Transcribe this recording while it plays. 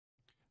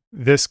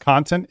This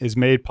content is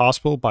made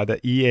possible by the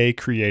EA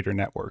Creator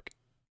Network.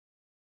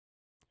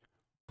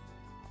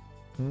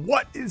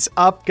 What is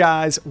up,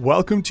 guys?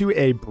 Welcome to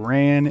a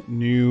brand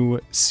new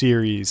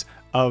series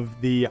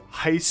of the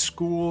high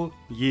school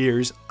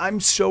years. I'm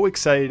so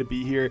excited to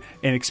be here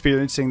and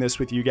experiencing this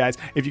with you guys.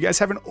 If you guys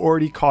haven't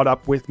already caught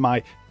up with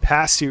my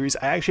past series,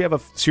 I actually have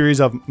a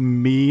series of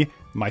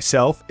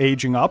myself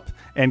aging up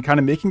and kind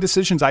of making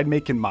decisions I'd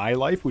make in my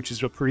life, which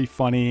is a pretty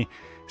funny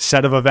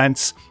set of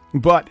events.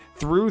 But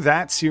through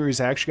that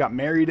series, I actually got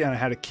married and I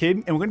had a kid,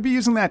 and we're going to be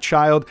using that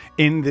child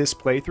in this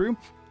playthrough.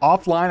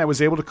 Offline, I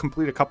was able to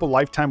complete a couple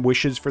lifetime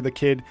wishes for the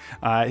kid.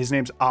 His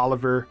name's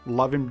Oliver,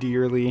 love him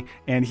dearly,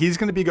 and he's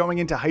going to be going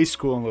into high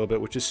school in a little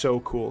bit, which is so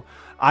cool.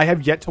 I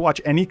have yet to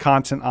watch any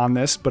content on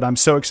this, but I'm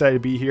so excited to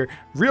be here.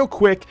 Real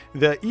quick,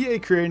 the EA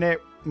Creator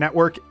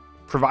Network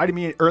provided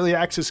me an early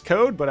access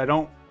code, but I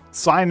don't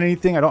sign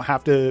anything. I don't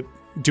have to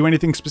do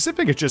anything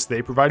specific. It's just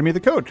they provided me the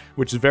code,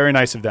 which is very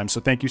nice of them. So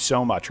thank you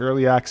so much.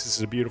 Early access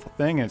is a beautiful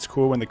thing, and it's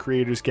cool when the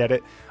creators get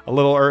it a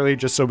little early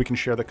just so we can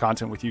share the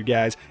content with you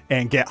guys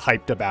and get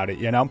hyped about it,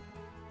 you know?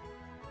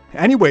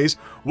 Anyways,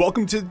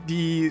 welcome to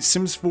the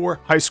Sims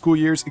 4 high school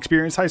years.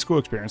 Experience high school,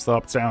 experience the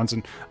ups and downs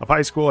of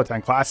high school,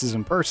 attend classes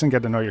in person,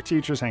 get to know your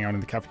teachers, hang out in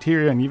the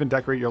cafeteria, and even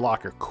decorate your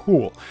locker.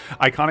 Cool.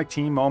 Iconic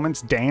teen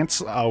moments,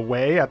 dance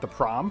away at the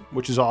prom,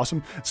 which is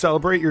awesome.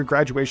 Celebrate your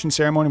graduation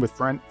ceremony with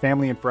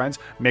family and friends.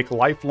 Make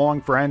lifelong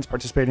friends,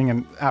 participating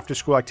in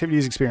after-school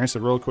activities, experience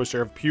the roller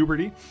coaster of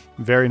puberty.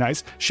 Very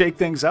nice. Shake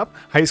things up.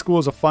 High school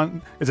is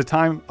a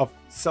time of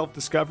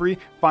self-discovery.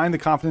 Find the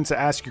confidence to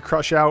ask your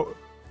crush out,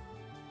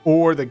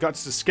 or the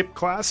guts to skip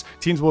class.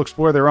 Teens will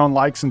explore their own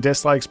likes and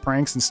dislikes,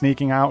 pranks and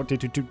sneaking out.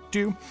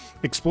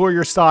 Explore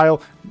your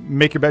style,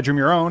 make your bedroom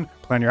your own,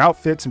 plan your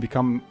outfits, and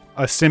become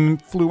a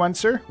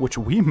Simfluencer, which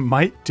we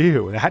might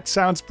do. That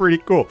sounds pretty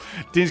cool.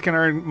 Teens can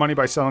earn money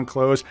by selling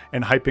clothes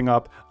and hyping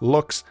up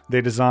looks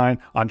they design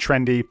on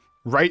trendy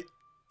right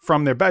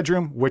from their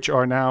bedroom, which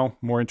are now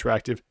more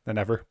interactive than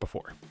ever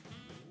before.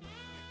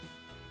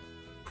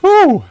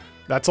 Whew,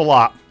 that's a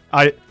lot.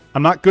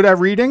 I'm not good at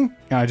reading,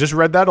 and I just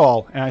read that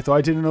all, and I thought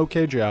I did an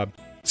okay job.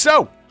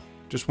 So,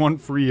 just one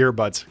free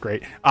earbuds.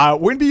 Great. We're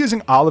going to be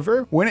using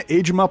Oliver. We're going to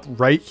age him up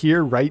right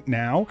here, right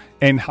now,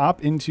 and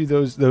hop into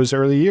those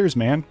early years,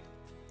 man.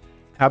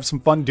 Have some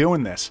fun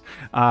doing this.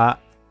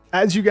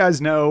 As you guys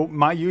know,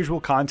 my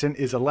usual content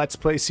is a Let's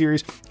Play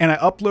series, and I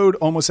upload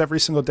almost every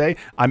single day.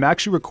 I'm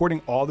actually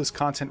recording all this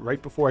content right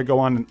before I go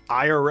on an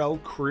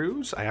IRL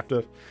cruise. I have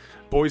to,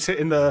 boys,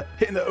 hitting the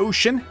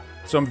ocean.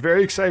 So I'm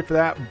very excited for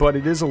that, but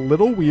it is a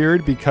little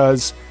weird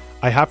because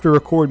I have to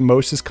record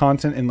most of this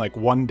content in like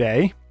one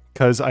day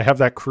because I have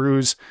that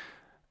cruise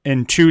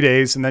in 2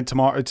 days, and then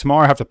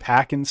tomorrow I have to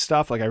pack and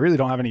stuff. Like, I really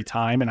don't have any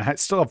time, and I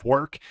still have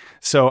work.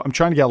 So I'm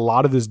trying to get a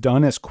lot of this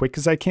done as quick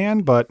as I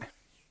can, but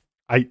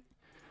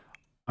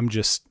I'm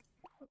just,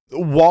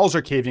 walls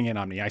are caving in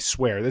on me. I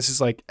swear. This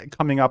is like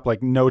coming up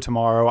like no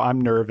tomorrow.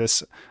 I'm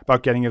nervous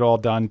about getting it all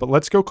done, but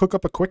let's go cook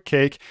up a quick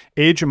cake,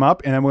 age them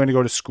up, and then we're going to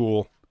go to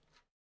school.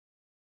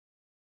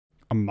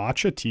 A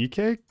matcha tea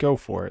cake? Go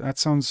for it. That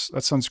sounds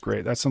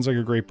great. That sounds like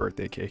a great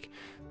birthday cake.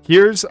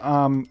 Here's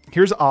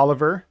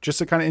Oliver, just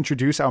to kind of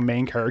introduce our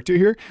main character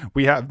here.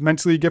 We have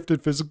mentally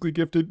gifted, physically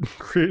gifted,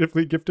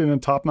 creatively gifted,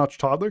 and top-notch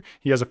toddler.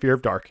 He has a fear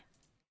of dark.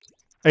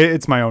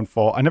 It's my own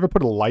fault. I never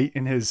put a light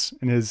in his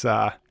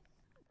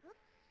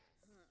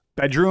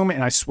bedroom,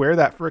 and I swear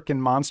that frickin'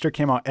 monster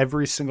came out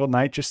every single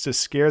night just to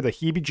scare the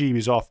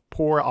heebie-jeebies off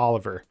poor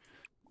Oliver.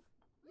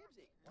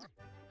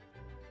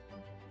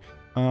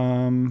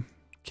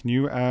 Can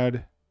you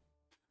add,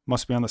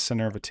 must be on the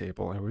center of a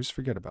table. I always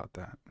forget about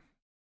that.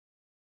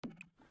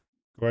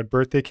 Go add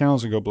birthday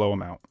candles and go blow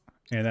them out.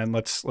 And then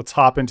let's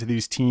hop into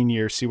these teen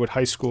years, see what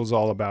high school is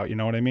all about. You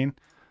know what I mean?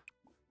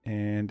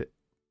 And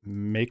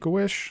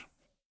Make-A-Wish.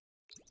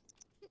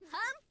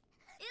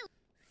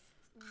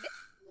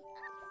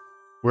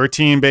 We're a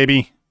teen,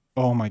 baby.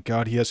 Oh my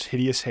God, he has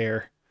hideous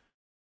hair.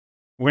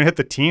 We're gonna hit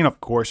the teen,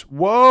 of course.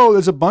 Whoa,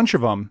 there's a bunch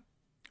of them.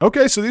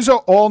 Okay, so these are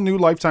all new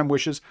lifetime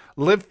wishes.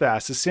 Live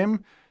fast. The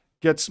sim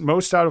gets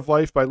most out of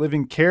life by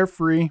living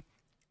carefree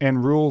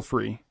and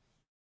rule-free.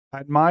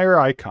 Admire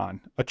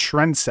icon, a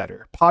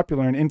trendsetter,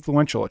 popular and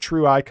influential, a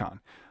true icon.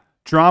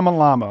 Drama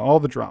llama, all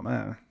the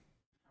drama.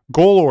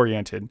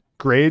 Goal-oriented,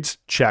 grades,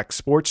 check.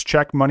 Sports,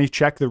 check. Money,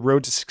 check. The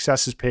road to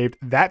success is paved.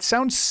 That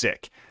sounds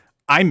sick.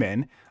 I'm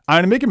in. I'm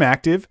going to make him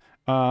active.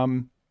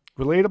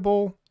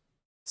 Relatable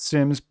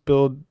sims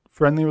build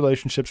friendly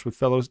relationships with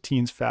fellow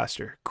teens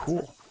faster.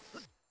 Cool.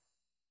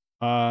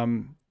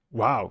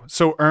 Wow.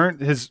 So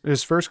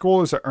his first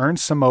goal is to earn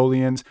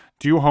simoleons,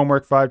 do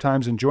homework 5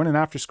 times, and join an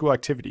after-school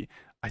activity.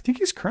 I think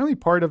he's currently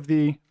part of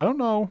the, I don't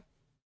know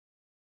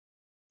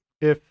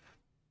if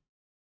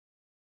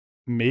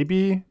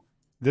maybe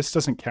this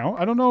doesn't count.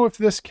 I don't know if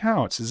this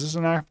counts. Is this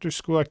an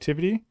after-school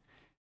activity?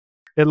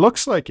 It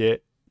looks like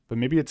it, but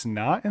maybe it's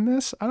not in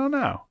this. I don't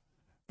know.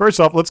 First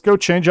off, let's go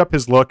change up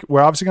his look.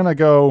 We're obviously going to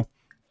go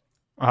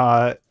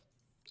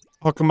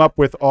hook him up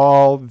with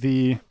all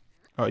the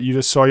You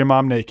just saw your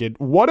mom naked.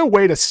 What a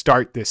way to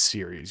start this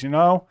series, you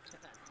know?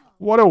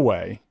 What a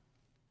way.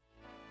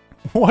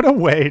 What a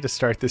way to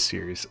start this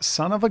series.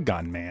 Son of a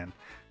gun, man.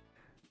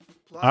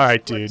 All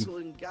right, dude.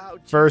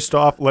 First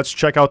off, let's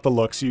check out the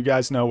looks. You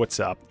guys know what's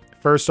up.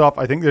 First off,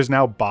 I think there's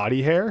now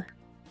body hair.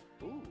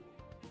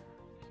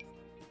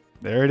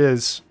 There it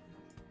is.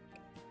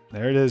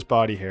 There it is,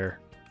 body hair.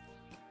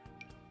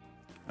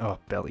 Oh,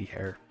 belly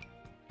hair.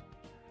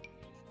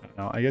 I don't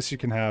know. I guess you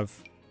can have,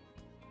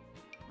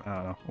 I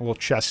don't know, a little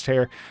chest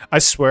hair. I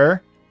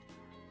swear,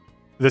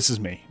 this is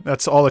me.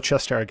 That's all the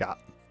chest hair I got.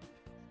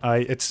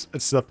 It's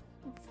the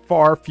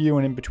far few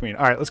and in between.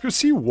 All right, let's go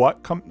see what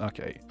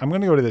okay, I'm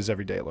gonna go to this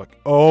everyday look.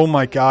 Oh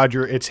my God,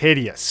 it's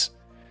hideous.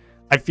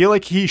 I feel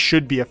like he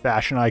should be a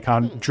fashion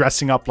icon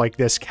dressing up like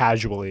this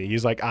casually.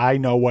 He's like, I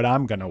know what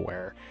I'm gonna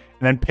wear,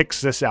 and then picks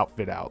this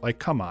outfit out. Like,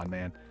 come on,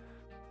 man.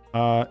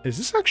 Is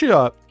this actually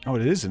a... Oh,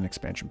 it is an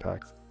expansion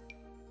pack.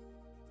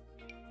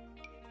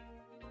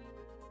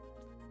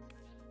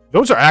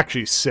 Those are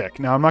actually sick.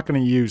 Now, I'm not going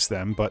to use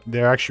them, but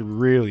they're actually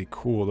really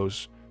cool.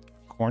 Those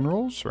corn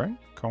rolls, right?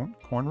 Corn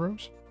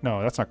rows?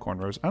 No, that's not corn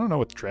rows. I don't know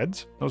what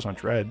dreads. Those aren't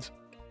dreads.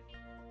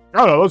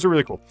 Oh, no, those are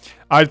really cool.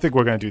 I think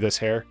we're going to do this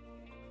hair.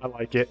 I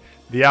like it.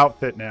 The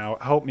outfit now.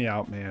 Help me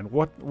out, man.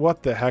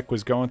 What the heck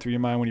was going through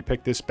your mind when you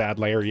picked this bad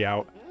Larry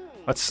out?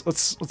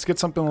 Let's get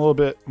something a little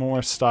bit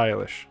more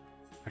stylish.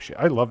 Actually,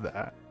 I love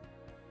that.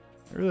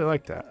 I really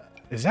like that.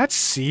 Is that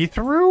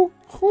see-through?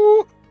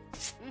 Who?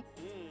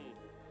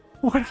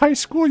 What high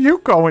school are you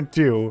going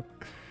to?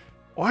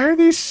 Why are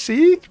these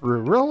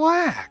see-through?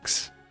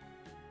 Relax.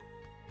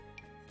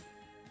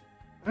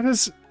 That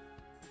is...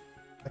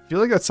 I feel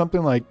like that's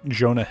something like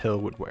Jonah Hill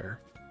would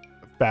wear.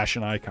 A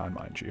fashion icon,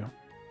 mind you.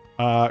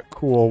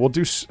 Cool.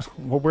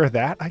 We'll wear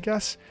that, I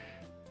guess.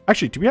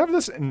 Actually, do we have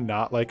this in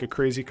not like a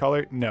crazy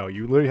color? No,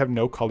 you literally have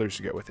no colors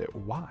to go with it.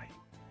 Why?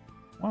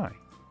 Why?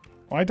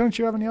 Why don't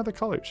you have any other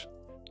colors?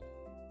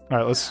 All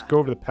right, let's go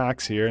over the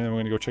packs here, and then we're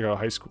going to go check out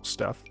high school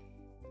stuff.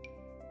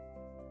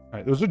 All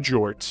right, those are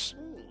jorts.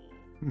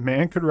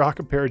 Man could rock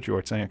a pair of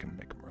jorts. I ain't going to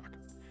make them rock.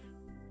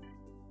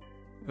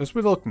 Those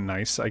would look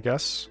nice, I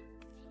guess.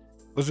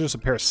 Those are just a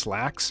pair of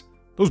slacks.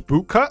 Those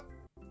boot cut?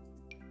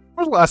 When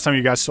was the last time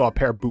you guys saw a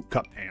pair of boot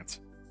cut pants?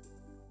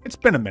 It's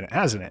been a minute,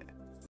 hasn't it?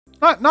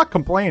 Not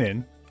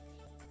complaining.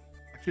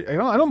 Actually,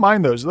 I don't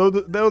mind those.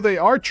 Though they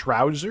are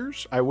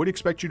trousers, I would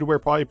expect you to wear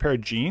probably a pair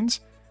of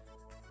jeans.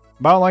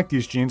 But I don't like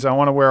these jeans. I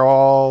want to wear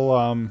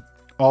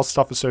all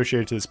stuff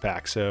associated to this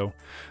pack. So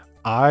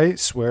I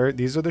swear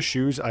these are the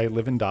shoes I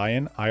live and die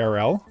in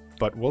IRL.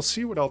 But we'll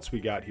see what else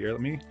we got here.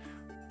 Let me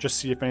just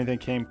see if anything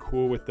came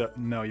cool with the...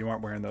 No, you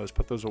aren't wearing those.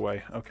 Put those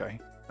away. Okay,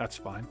 that's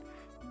fine.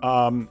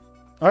 All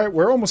right,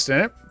 we're almost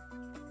in it.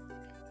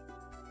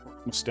 We're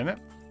almost in it.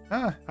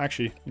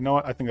 Actually, you know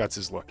what? I think that's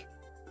his look.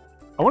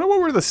 I wonder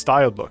what were the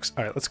styled looks.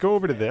 All right, let's go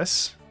over to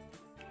this.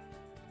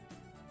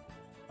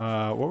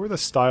 What were the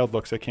styled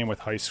looks that came with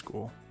high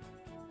school?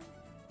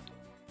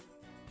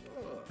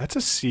 That's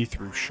a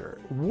see-through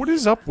shirt. What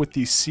is up with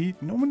these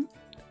no one...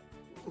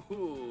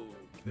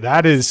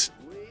 That is...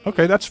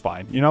 Okay, that's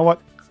fine. You know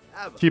what?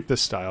 Keep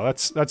this style.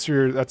 That's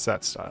that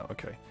style.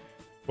 Okay.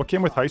 What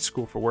came with high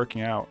school for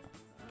working out?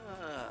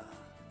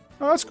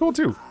 Oh, that's cool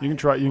too. You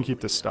can keep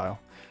this style.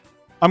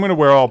 I'm going to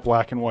wear all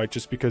black and white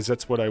just because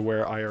that's what I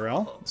wear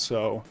IRL.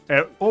 So,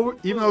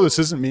 even though this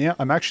isn't me,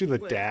 I'm actually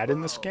the dad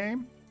in this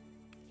game.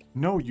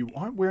 No, you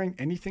aren't wearing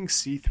anything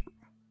see-through.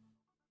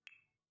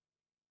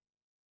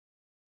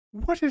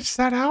 What is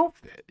that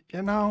outfit?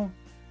 You know,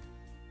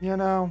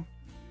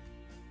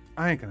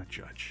 I ain't going to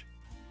judge.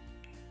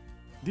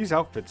 These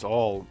outfits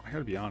all, I got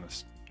to be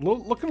honest,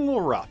 looking a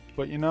little rough.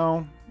 But, you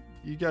know,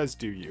 you guys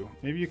do you.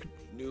 Maybe you could...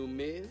 New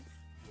myth?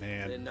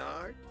 Man,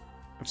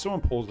 if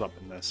someone pulls up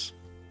in this...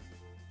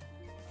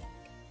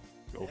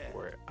 Go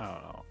for it. I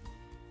don't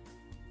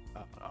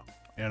know.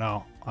 You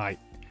know,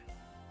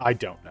 I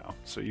don't know.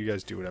 So you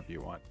guys do whatever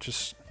you want.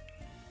 Just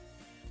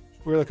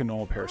wear like a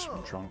normal pair of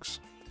swim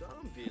trunks.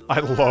 I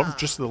love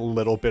just a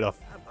little bit of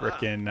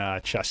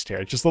freaking chest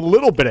hair. Just a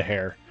little bit of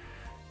hair.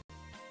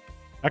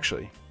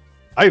 Actually,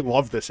 I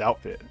love this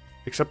outfit.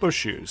 Except those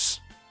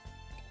shoes.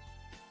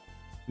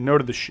 No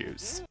to the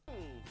shoes.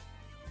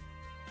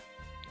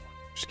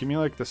 Just give me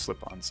like the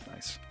slip-ons.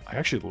 Nice. I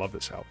actually love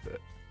this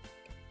outfit.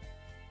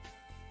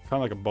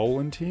 Kind of like a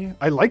bowling tee.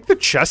 I like the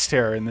chest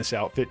hair in this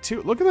outfit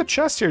too. Look at the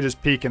chest hair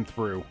just peeking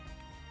through.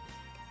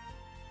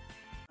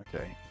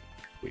 Okay,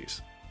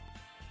 please.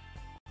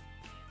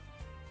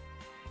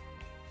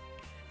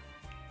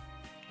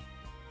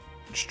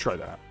 Just try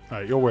that. All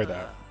right, you'll wear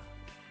that.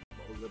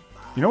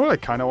 You know what I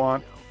kind of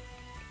want?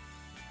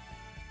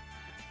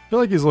 I feel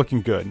like he's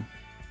looking good.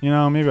 You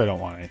know, maybe I don't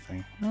want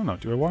anything. I don't know.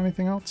 Do I want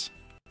anything else?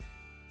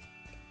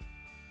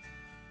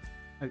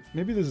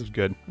 Maybe this is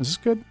good. Is this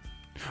good?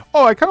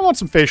 Oh, I kind of want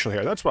some facial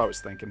hair. That's what I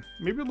was thinking.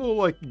 Maybe a little,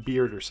 like,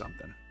 beard or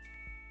something.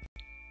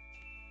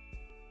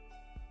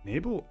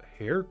 Enable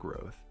hair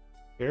growth.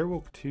 Hair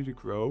will continue to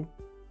grow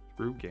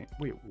through game.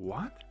 Wait,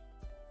 what?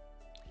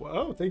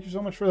 Well, thank you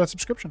so much for that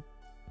subscription.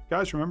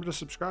 Guys, remember to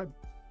subscribe.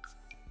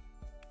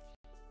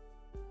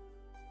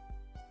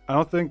 I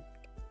don't think...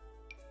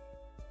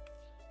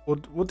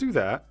 We'll do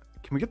that.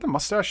 Can we get the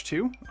mustache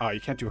too? Oh,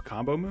 you can't do a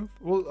combo move?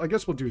 Well, I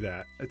guess we'll do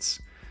that. It's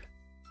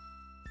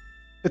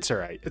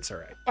alright. It's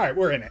alright. Alright,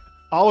 we're in it.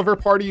 Oliver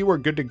Party, you are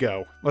good to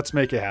go. Let's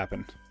make it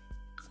happen.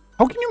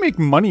 How can you make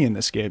money in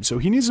this game? So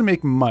he needs to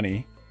make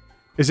money.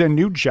 Is there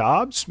new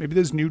jobs? Maybe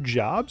there's new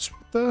jobs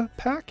with the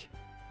pack?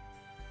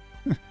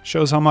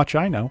 Shows how much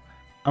I know.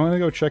 I'm going to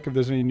go check if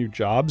there's any new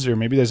jobs, or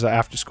maybe there's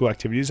after-school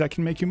activities that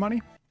can make you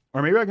money.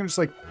 Or maybe I can just,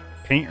 like,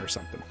 paint or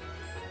something.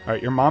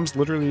 Alright, your mom's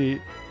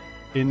literally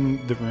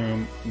in the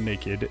room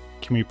naked.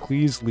 Can we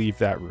please leave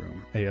that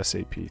room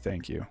ASAP?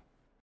 Thank you.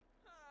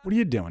 What are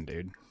you doing,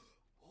 dude?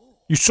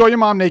 You saw your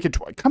mom naked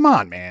twice. Come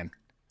on, man.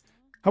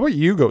 How about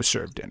you go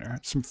serve dinner?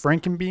 Some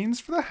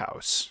frankenbeans for the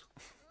house.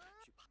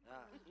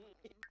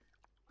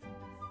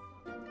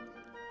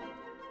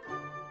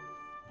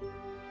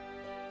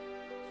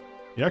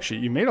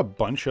 You made a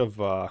bunch of,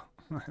 I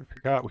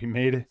forgot,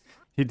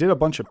 he did a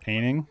bunch of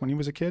painting when he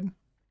was a kid.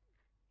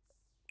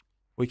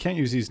 We can't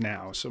use these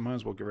now, so might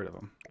as well get rid of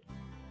them.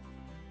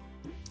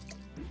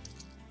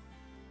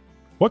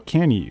 What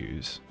can you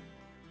use?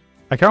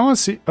 I kind of want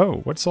to see, oh,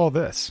 what's all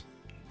this?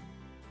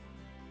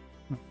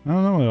 I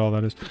don't know what all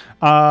that is.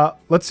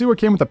 Let's see what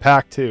came with the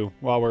pack, too,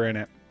 while we're in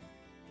it.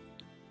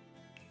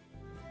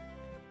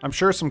 I'm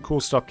sure some cool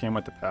stuff came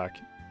with the pack.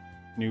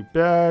 New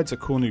beds, a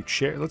cool new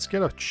chair. Let's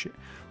get a chair.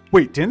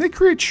 Wait, didn't they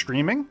create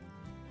streaming?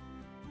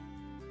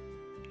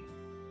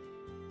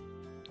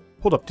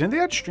 Hold up, didn't they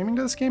add streaming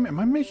to this game? Am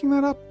I making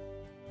that up?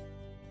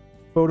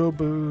 Photo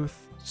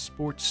booth,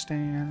 sports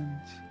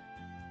stand,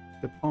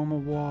 diploma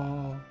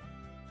wall,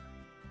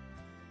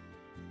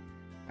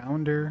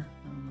 founder.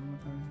 I don't know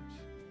what that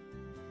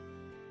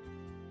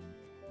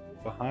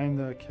is. Behind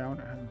the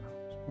counter, I don't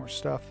know. More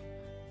stuff.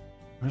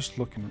 I'm just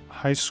looking.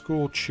 High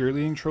school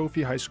cheerleading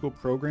trophy, high school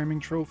programming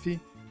trophy,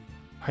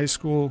 high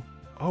school.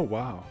 Oh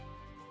wow.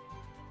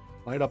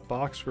 Light up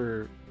box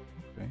for.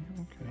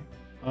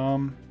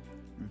 Okay.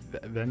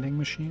 Vending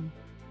machine.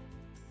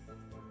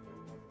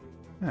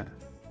 Yeah.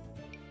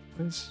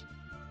 Is.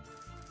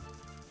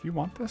 Do you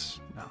want this?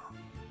 No.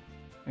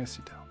 Yes,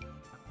 you don't.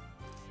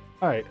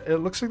 All right. It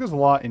looks like there's a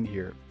lot in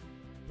here,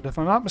 but if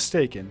I'm not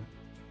mistaken,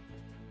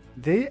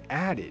 they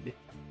added.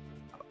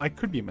 I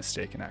could be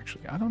mistaken,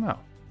 actually. I don't know.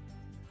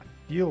 I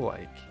feel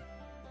like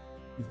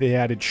they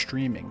added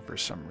streaming for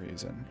some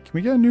reason. Can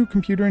we get a new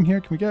computer in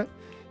here? Can we get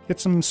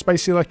some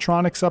spicy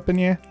electronics up in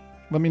here?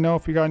 Let me know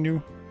if we got a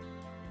new...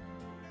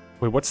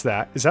 Wait, what's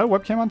that? Is that a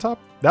webcam on top?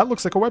 That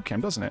looks like a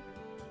webcam, doesn't it?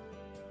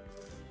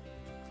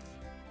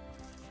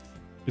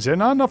 Is there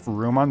not enough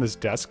room on this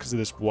desk because of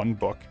this one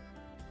book?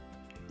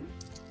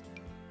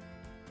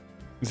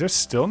 Is there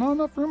still not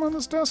enough room on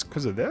this desk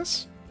because of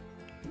this?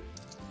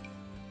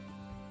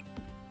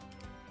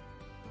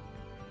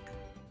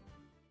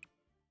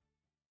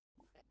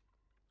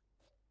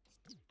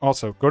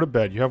 Also, go to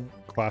bed. You have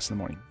class in the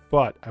morning.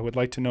 But I would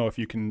like to know if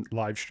you can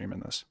live stream in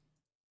this.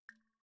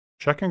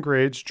 Check on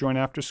grades, join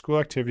after school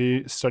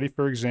activity, study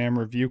for exam,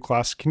 review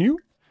class. Can you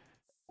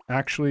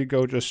actually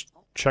go just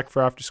check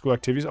for after school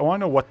activities? I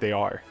want to know what they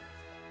are.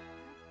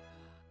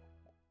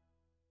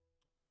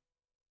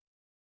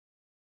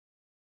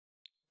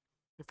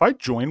 If I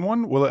join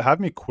one, will it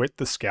have me quit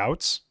the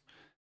scouts?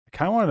 I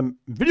kind of want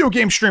a video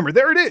game streamer.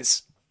 There it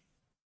is.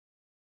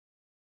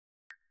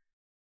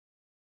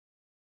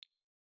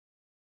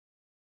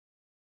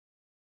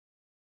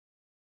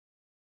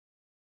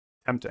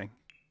 Tempting.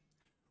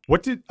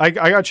 What did I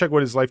gotta check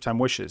what his lifetime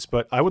wish is,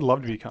 but I would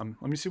love to become.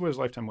 Let me see what his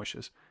lifetime wish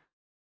is.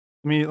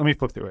 Let me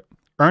flip through it.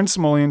 Earn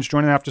simoleons,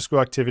 join an after school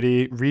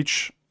activity,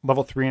 reach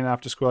level 3 in an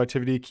after school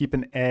activity, keep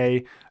an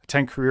A,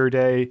 attend career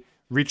day,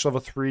 reach level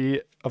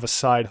 3 of a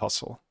side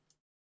hustle.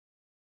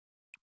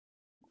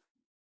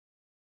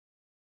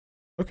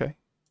 Okay.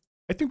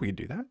 I think we can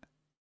do that.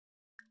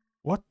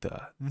 What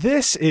the?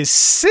 This is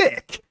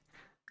sick!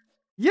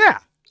 Yeah!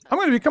 I'm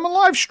gonna become a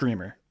live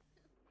streamer.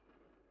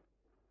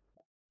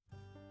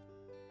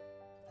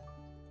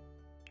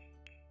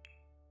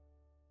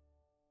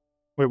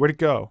 Wait, where'd it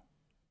go?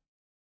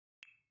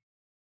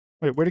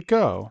 Wait, where'd it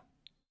go?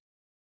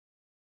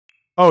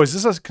 Oh,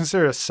 is this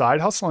considered a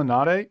side hustle and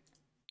not a?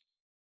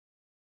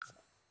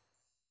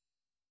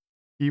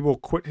 He will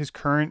quit his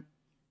current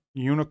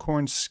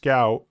unicorn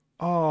scout.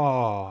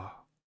 Oh.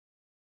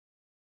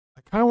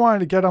 I kind of wanted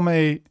to get him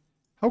a...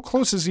 How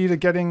close is he to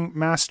getting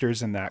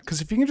masters in that?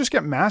 Because if you can just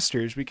get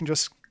masters, we can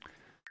just...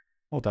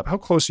 Hold up. How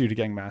close are you to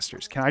getting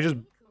masters? Can I just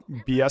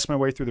BS my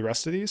way through the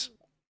rest of these?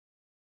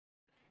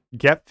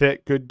 Get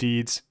fit, good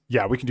deeds.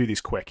 Yeah, we can do these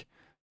quick.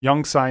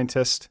 Young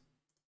scientist.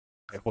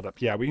 Okay, hold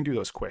up. Yeah, we can do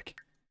those quick.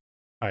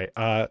 All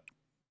right.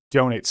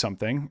 Donate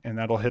something, and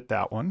that'll hit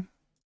that one.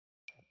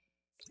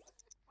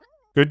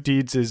 Good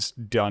deeds is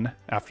done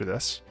after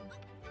this.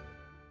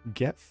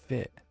 Get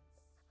fit.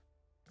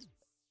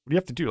 What do you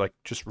have to do? Like,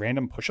 just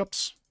random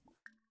push-ups?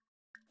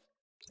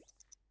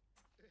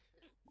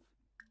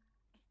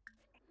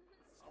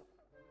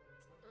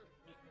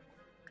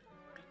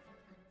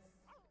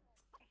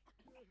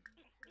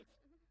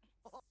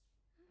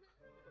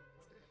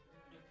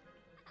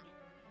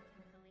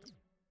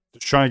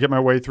 Just trying to get my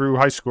way through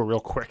high school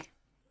real quick.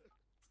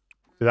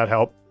 Did that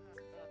help?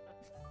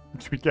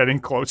 To be getting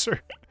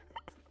closer.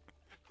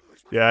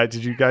 Yeah,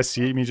 did you guys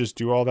see me just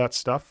do all that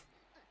stuff?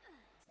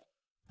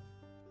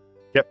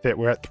 Get fit.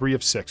 We're at 3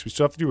 of 6. We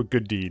still have to do a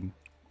good deed.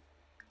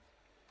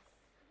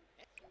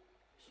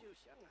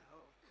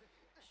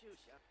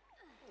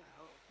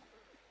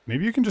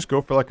 Maybe you can just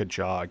go for like a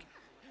jog.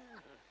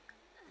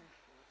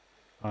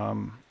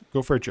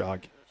 Go for a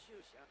jog.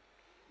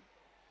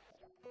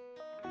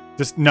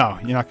 Just no,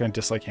 you're not going to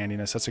dislike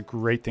handiness. That's a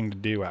great thing to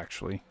do,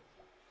 actually.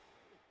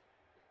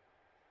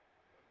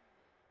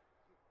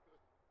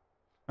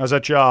 How's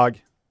that jog?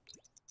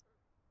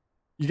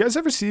 You guys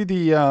ever see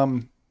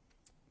the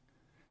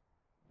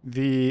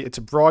it's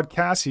a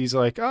broadcast. He's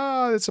like,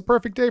 it's a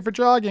perfect day for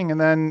jogging, and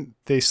then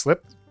they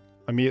slip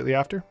immediately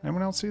after.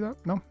 Anyone else see that?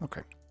 No?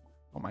 Okay.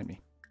 Don't mind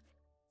me.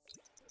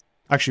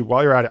 Actually,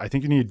 while you're at it, I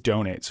think you need to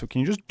donate. So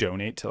can you just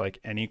donate to like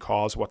any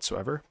cause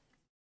whatsoever?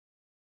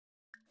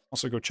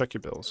 Also, go check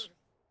your bills.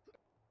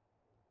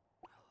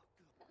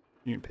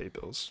 You can pay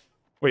bills.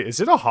 Wait,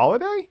 is it a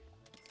holiday?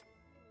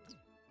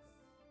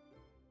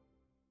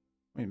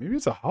 Wait, maybe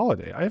it's a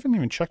holiday. I haven't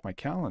even checked my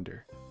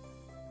calendar.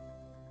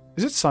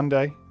 Is it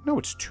Sunday? No,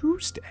 it's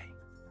Tuesday.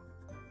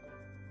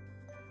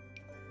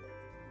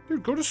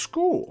 Dude, go to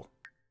school.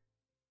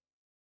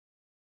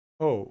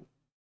 Oh,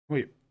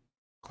 wait.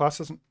 Class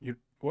doesn't...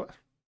 What?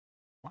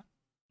 What?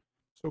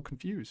 So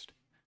confused.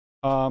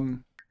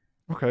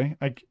 Okay.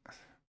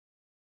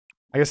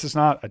 I guess it's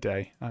not a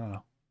day. I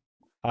don't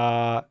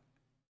know.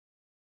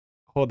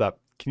 Hold up.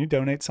 Can you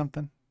donate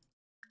something?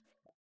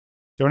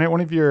 Donate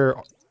one of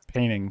your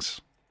paintings,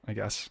 I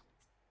guess.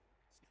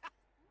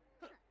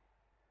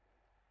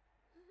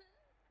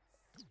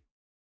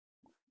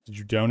 Did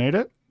you donate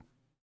it?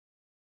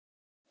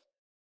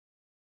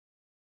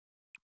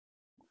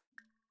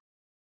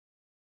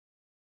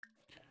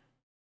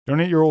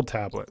 Donate your old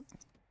tablet.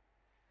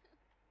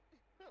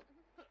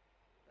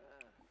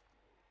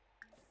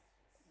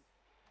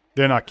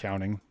 They're not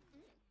counting.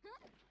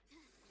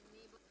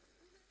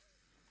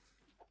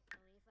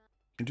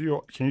 Can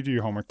you do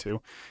your homework too?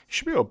 You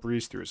should be able to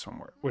breeze through his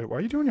homework. Wait, why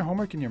are you doing your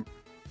homework in your...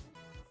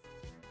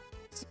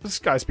 This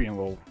guy's being a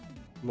little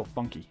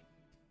funky.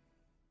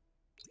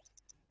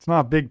 It's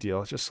not a big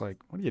deal. It's just like,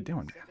 what are you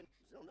doing, man?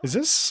 Is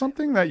this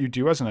something that you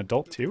do as an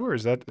adult too, or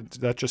is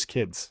that just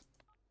kids?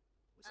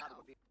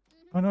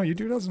 Oh no, you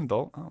do it as an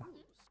adult. Oh,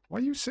 why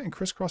are you sitting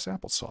crisscross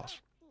applesauce?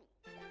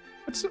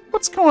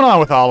 What's going on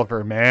with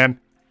Oliver, man?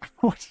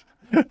 What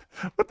the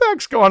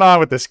heck's going on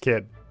with this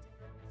kid?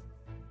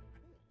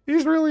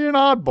 He's really an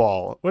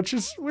oddball, which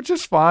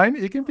is fine.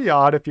 He can be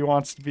odd if he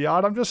wants to be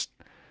odd.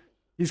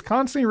 He's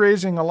constantly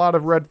raising a lot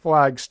of red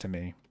flags to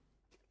me.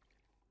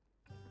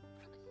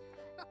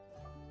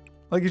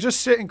 Like he's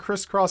just sitting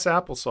crisscross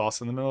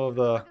applesauce in the middle of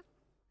the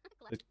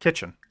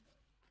kitchen.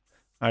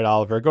 All right,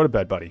 Oliver, go to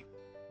bed, buddy.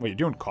 Wait, you're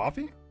doing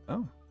coffee?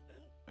 Oh.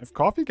 If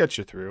coffee gets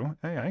you through,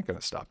 hey, I ain't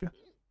gonna stop you.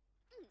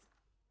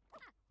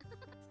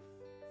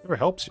 Never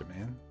helps you,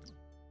 man.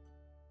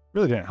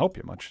 Really didn't help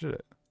you much, did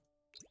it?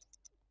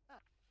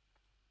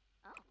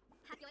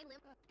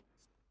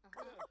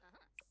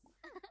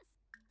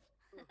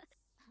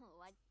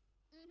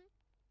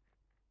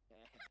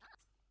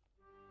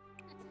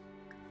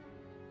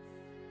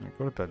 Right,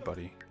 go to bed,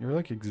 buddy. You're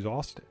like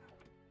exhausted.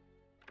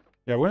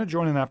 Yeah, we're gonna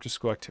join an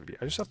after-school activity.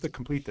 I just have to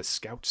complete the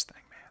scouts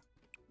thing, man.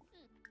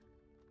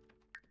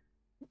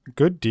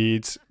 Good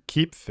deeds,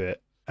 keep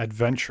fit,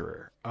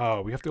 adventurer.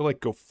 Oh, we have to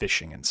like go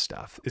fishing and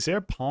stuff. Is there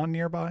a pond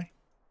nearby?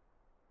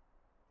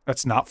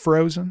 That's not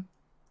frozen?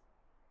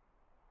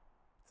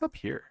 What's up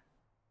here?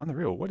 On the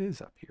real, what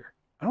is up here?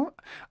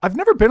 I've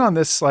never been on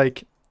this,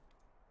 like,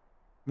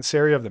 this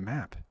area of the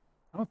map.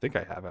 I don't think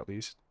I have, at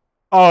least.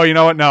 Oh, you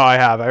know what? No, I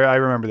have. I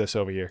remember this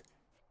over here.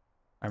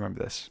 I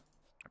remember this.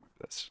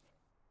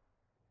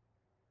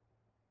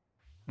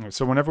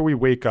 So whenever we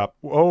wake up...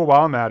 Oh,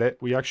 while I'm at it,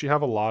 we actually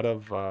have a lot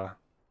of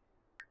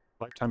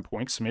lifetime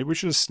points. So maybe we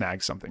should just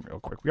snag something real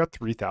quick. We got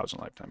 3,000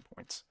 lifetime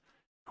points.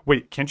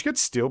 Wait, can't you get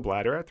steel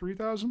bladder at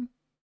 3,000?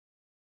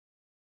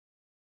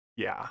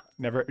 Yeah,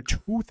 never...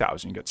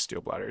 2,000 you get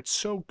steel bladder. It's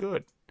so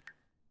good.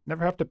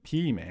 Never have to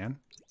pee, man.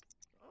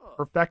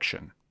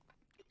 Perfection.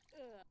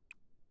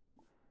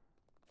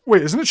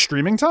 Wait, isn't it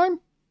streaming time?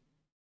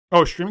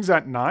 Oh, streaming's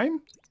at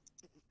 9?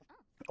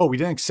 Oh, we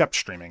didn't accept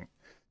streaming.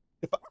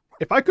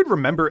 If I could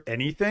remember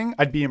anything,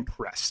 I'd be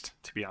impressed,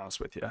 to be honest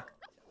with you.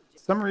 For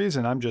some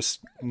reason, I'm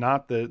just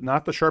not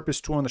the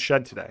sharpest tool in the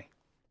shed today.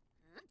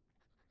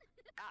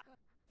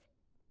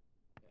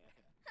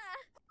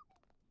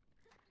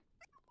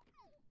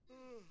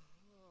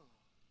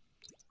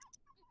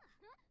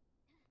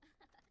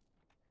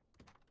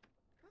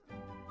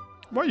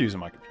 Why are you using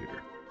my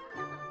computer?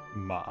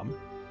 Mom.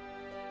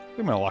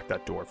 I'm gonna lock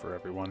that door for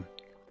everyone.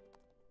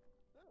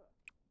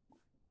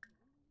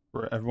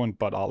 For everyone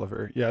but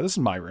Oliver. Yeah, this is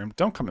my room.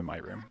 Don't come in my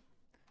room.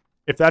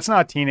 If that's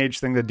not a teenage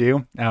thing to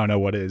do, I don't know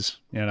what is.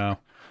 You know,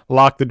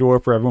 lock the door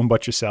for everyone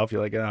but yourself.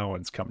 You're like, no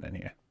one's coming in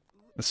here.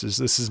 This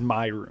is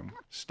my room.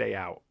 Stay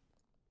out.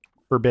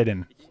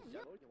 Forbidden.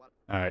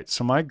 All right,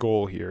 so my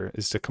goal here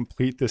is to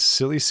complete this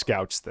silly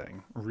scouts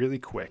thing really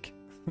quick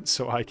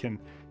so I can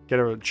get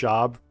a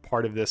job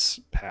part of this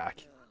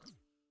pack.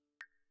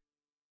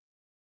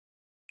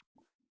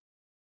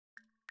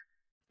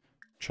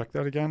 Check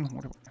that again.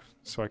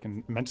 So I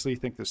can mentally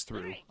think this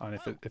through on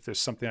if there's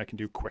something I can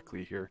do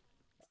quickly here.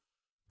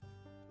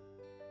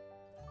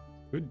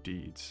 Good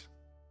deeds.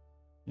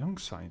 Young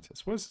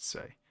scientist. What does it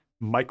say?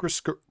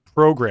 Microscope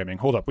programming.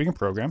 Hold up. We can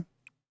program.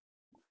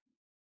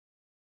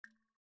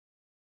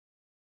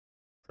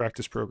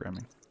 Practice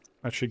programming.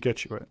 That should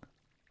get you it.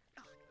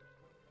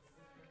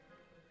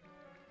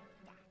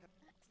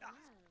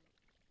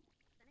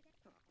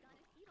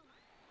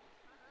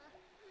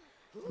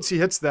 Once he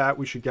hits that,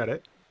 we should get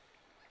it.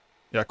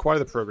 Yeah, acquire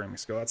the programming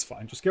skill. That's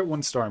fine. Just get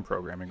 1 star in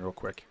programming real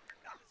quick.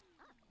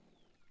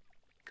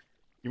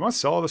 You want to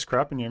sell all this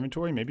crap in your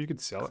inventory? Maybe you could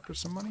sell it for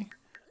some money?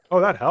 Oh,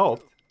 that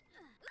helped.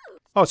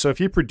 Oh, so if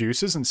he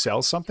produces and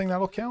sells something,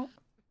 that'll count?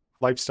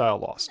 Lifestyle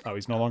lost. Oh,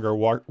 he's no longer a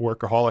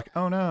workaholic.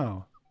 Oh,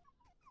 no.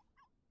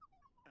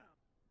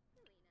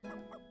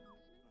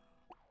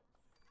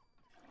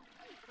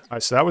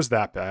 Alright, so that was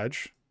that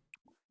badge.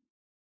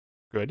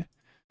 Good.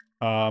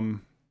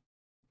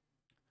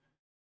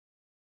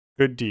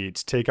 Good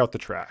deeds. Take out the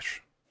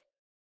trash.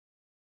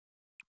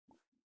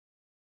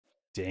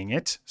 Dang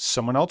it.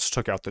 Someone else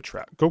took out the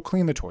trash. Go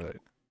clean the toilet.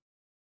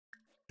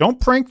 Don't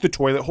prank the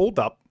toilet. Hold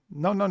up.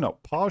 No, no, no.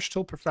 Polish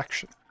till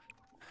perfection.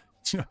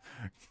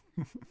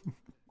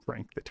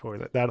 Prank the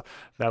toilet.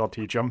 That'll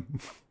teach him.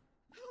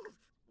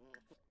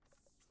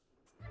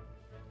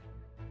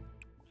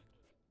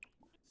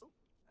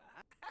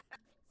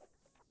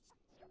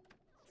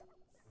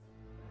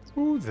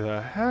 Who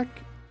the heck?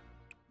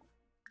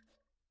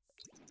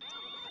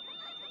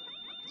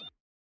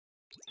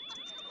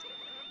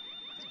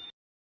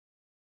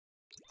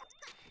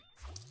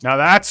 Now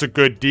that's a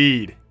good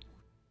deed.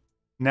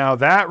 Now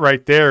that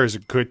right there is a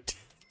good...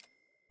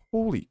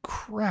 Holy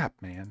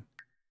crap, man.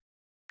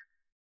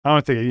 I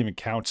don't think it even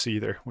counts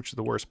either, which is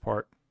the worst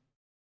part.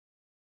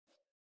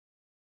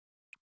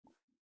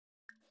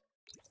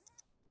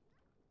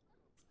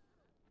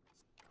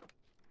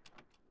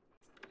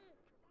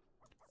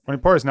 Funny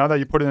part is now that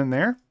you put it in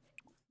there,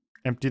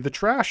 empty the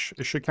trash.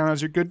 It should count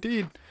as your good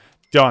deed.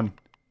 Done.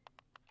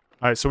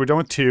 Alright, so we're done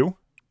with 2.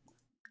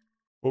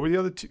 What were the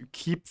other 2?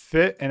 Keep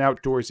fit and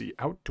outdoorsy.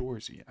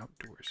 Outdoorsy,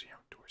 outdoorsy,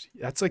 outdoorsy.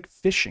 That's like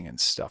fishing and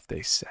stuff,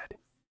 they said.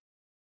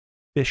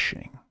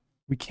 Fishing.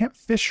 We can't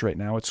fish right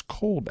now. It's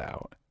cold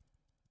out.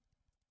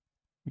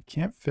 We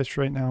can't fish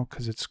right now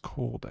because it's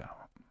cold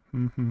out.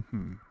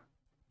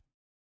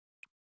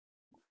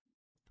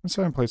 Let's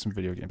go and play some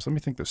video games. Let me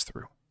think this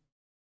through.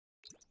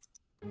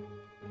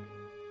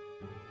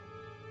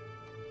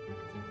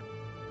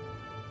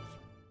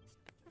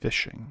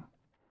 Fishing.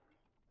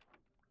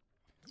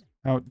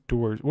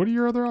 Outdoors. What are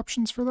your other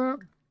options for that?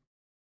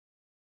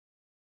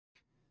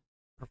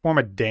 Perform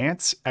a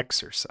dance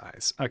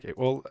exercise. Okay,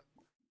 well,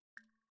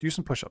 do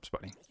some push-ups,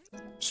 buddy.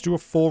 Just do a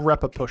full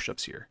rep of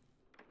push-ups here.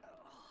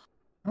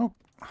 Oh,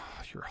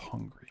 you're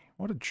hungry.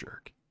 What a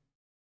jerk.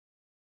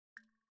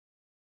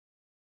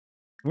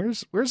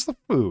 Where's the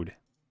food?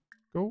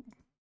 Go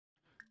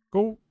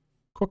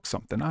cook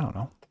something. I don't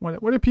know.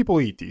 What do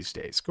people eat these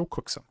days? Go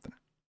cook something.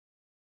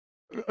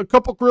 A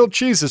couple grilled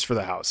cheeses for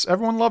the house.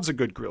 Everyone loves a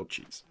good grilled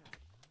cheese.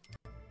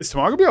 Is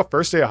tomorrow going to be our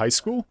first day of high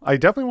school? I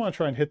definitely want to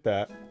try and hit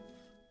that.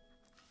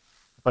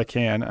 If I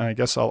can. I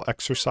guess I'll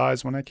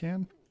exercise when I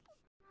can.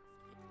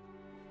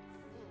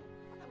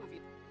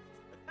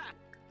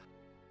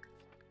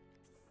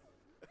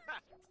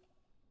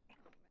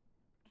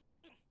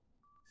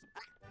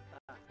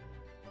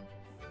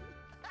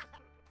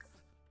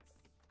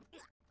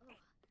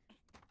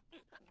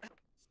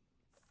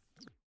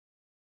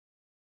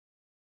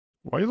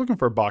 Why are you looking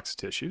for a box of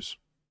tissues?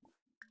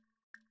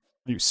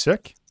 Are you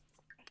sick?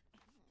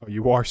 Oh,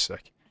 you are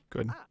sick.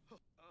 Good.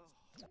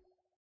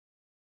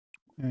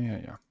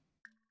 Yeah.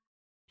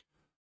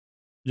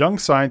 Young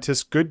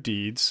scientist, good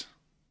deeds.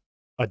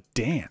 A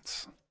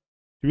dance.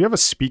 Do we have a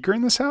speaker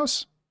in this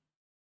house?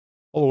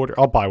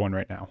 I'll buy one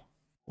right now.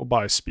 We'll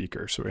buy a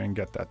speaker so we can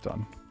get that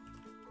done.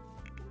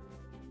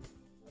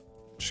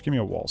 Just give me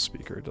a wall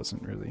speaker. It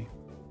doesn't really...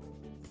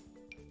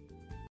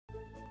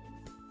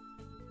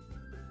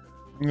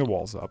 Bring the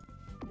walls up.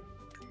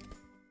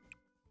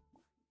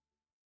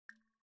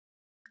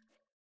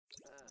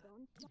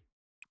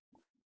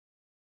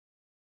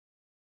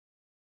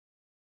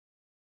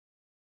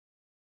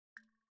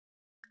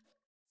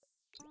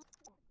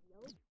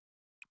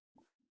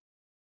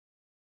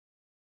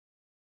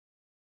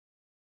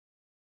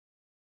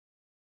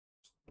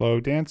 Slow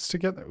dance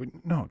together?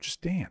 No, just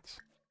dance.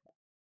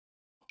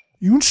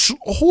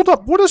 Hold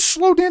up. What does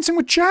slow dancing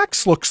with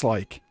Jax looks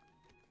like?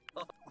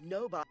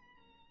 Nobody.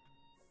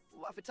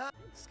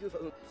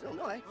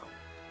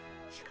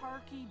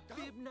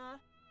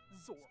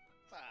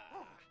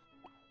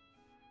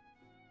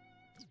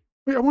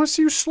 Wait, I want to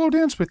see you slow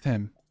dance with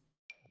him.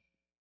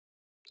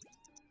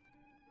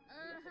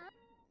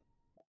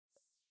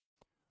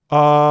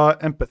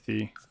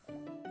 Empathy.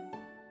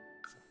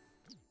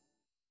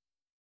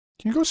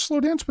 Can you go slow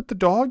dance with the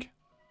dog?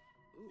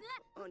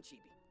 On chibi.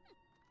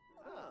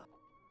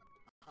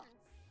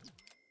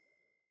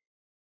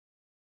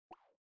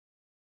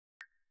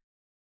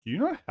 Do you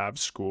not have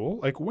school?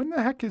 Like, when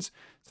the heck is...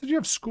 Did you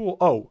have school?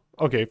 Oh,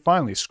 okay,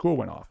 finally, school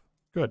went off.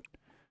 Good.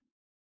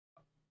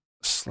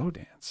 Slow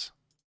dance.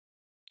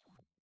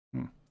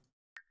 Can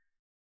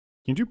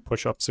you do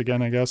push-ups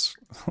again, I guess?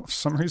 For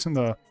some reason,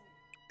 the...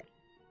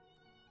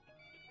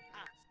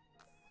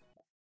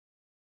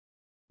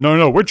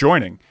 No, we're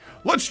joining.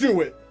 Let's do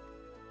it!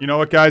 You know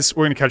what, guys?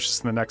 We're going to catch this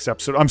in the next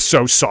episode. I'm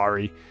so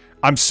sorry.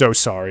 I'm so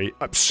sorry.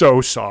 I'm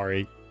so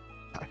sorry.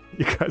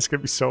 You guys are going to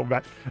be so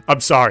mad.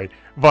 I'm sorry.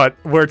 But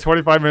we're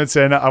 25 minutes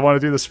in. I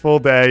want to do this full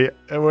day.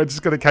 And we're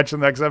just going to catch the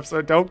next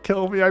episode. Don't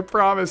kill me, I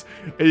promise.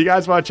 If you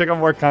guys want to check out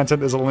more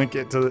content, there's a link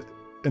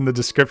in the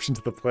description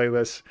to the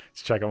playlist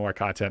to check out more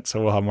content.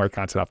 So we'll have more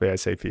content up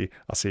ASAP.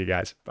 I'll see you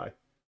guys. Bye.